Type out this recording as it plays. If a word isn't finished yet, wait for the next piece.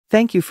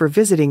Thank you for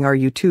visiting our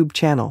YouTube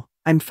channel.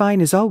 I'm fine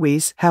as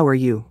always, how are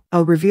you?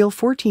 I'll reveal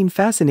 14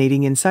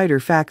 fascinating insider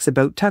facts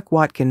about Tuc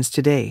Watkins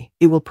today.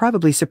 It will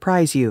probably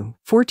surprise you.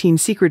 14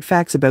 secret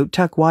facts about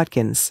Tuc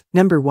Watkins.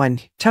 Number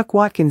 1. Tuc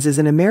Watkins is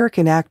an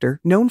American actor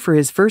known for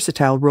his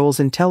versatile roles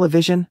in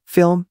television,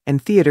 film,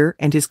 and theater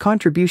and his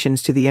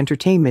contributions to the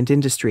entertainment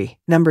industry.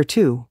 Number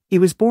 2. He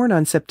was born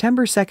on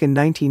September 2,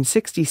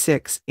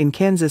 1966, in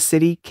Kansas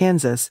City,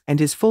 Kansas, and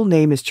his full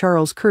name is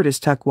Charles Curtis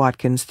Tuc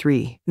Watkins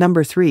III.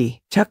 Number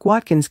 3. Tuc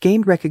Watkins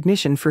gained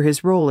recognition for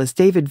his role as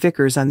David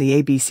Vickers on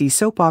the ABC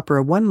soap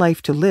opera One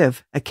Life to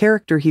Live, a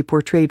character he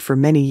portrayed for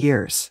many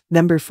years.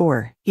 Number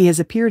 4. He has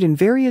appeared in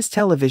various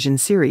television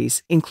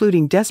series,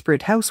 including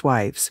Desperate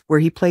Housewives,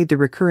 where he played the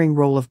recurring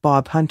role of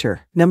Bob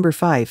Hunter. Number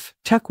 5.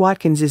 Tuc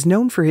Watkins is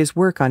known for his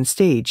work on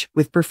stage,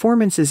 with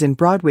performances in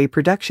Broadway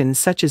productions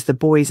such as The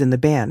Boys and the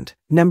Band.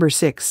 Number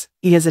 6.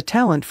 He has a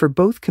talent for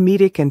both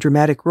comedic and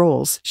dramatic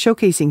roles,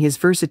 showcasing his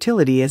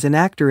versatility as an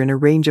actor in a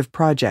range of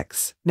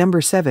projects.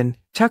 Number 7.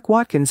 Tuc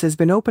Watkins has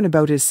been open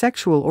about his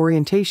sexual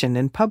orientation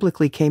and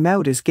publicly came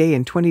out as gay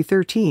in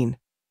 2013,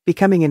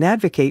 becoming an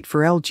advocate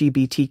for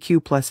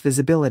LGBTQ+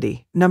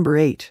 visibility. Number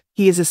 8.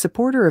 He is a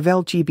supporter of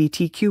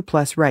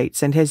LGBTQ+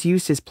 rights and has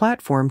used his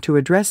platform to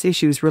address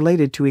issues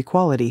related to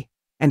equality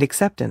and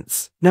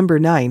acceptance. Number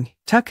 9.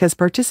 Tuc has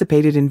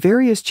participated in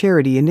various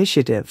charity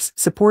initiatives,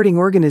 supporting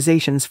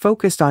organizations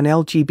focused on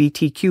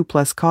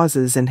LGBTQ+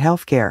 causes and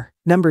healthcare.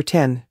 Number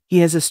 10. He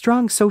has a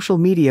strong social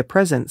media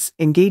presence,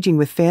 engaging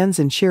with fans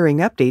and sharing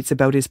updates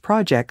about his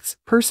projects,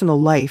 personal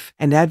life,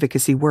 and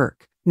advocacy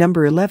work.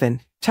 Number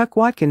 11. Tuc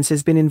Watkins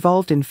has been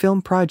involved in film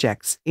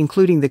projects,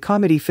 including the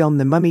comedy film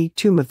The Mummy,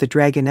 Tomb of the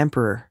Dragon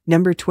Emperor.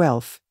 Number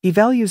 12. He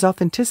values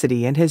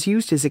authenticity and has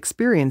used his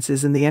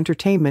experiences in the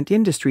entertainment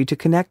industry to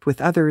connect with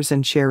others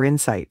and share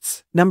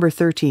insights. Number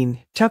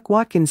 13. Tuc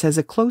Watkins has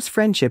a close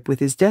friendship with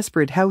his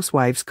Desperate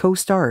Housewives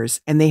co-stars,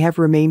 and they have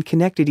remained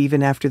connected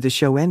even after the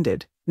show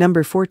ended.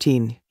 Number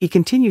 14. He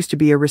continues to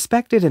be a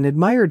respected and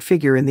admired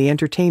figure in the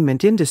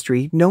entertainment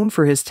industry, known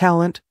for his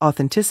talent,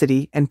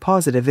 authenticity, and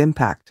positive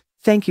impact.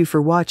 Thank you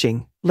for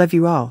watching. Love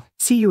you all.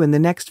 See you in the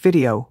next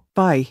video.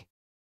 Bye.